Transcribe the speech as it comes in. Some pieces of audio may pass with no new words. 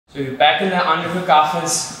So you're back in that underhook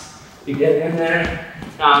offense. You get in there.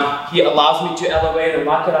 Now he allows me to elevate and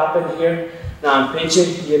lock it up in here. Now I'm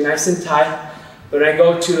pinching, get nice and tight. When I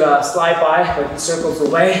go to slide by, but he circles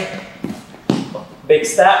away. Big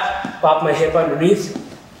step, pop my hip underneath.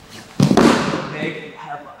 Big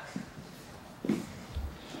headlock.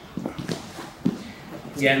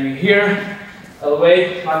 Again, we're here,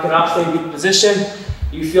 elevate, lock it up, stay in good position.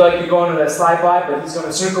 You feel like you're going to that slide by, but he's going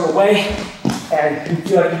to circle away. And you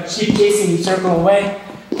feel like you keep chasing, you circle away.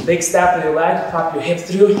 Big step with your leg, pop your hip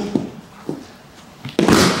through.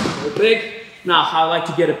 Very big. Now, how I like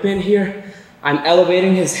to get a pin here, I'm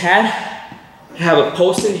elevating his head. I have a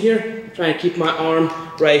post in here, trying to keep my arm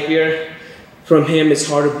right here. From him, it's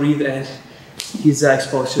hard to breathe and he's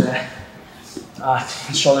exposed to that.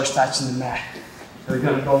 His shoulders touching the mat. So we're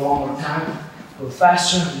gonna go one more time, a little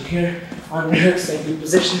faster. We're here, underhook, stay in good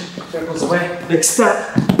position, circles away, big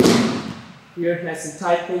step. Here, nice and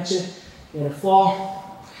tight, pinch it, gonna fall.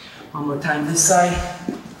 One more time this side.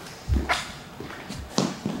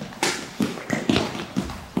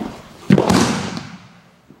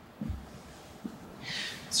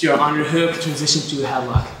 It's your underhook, transition to a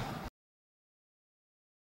headlock.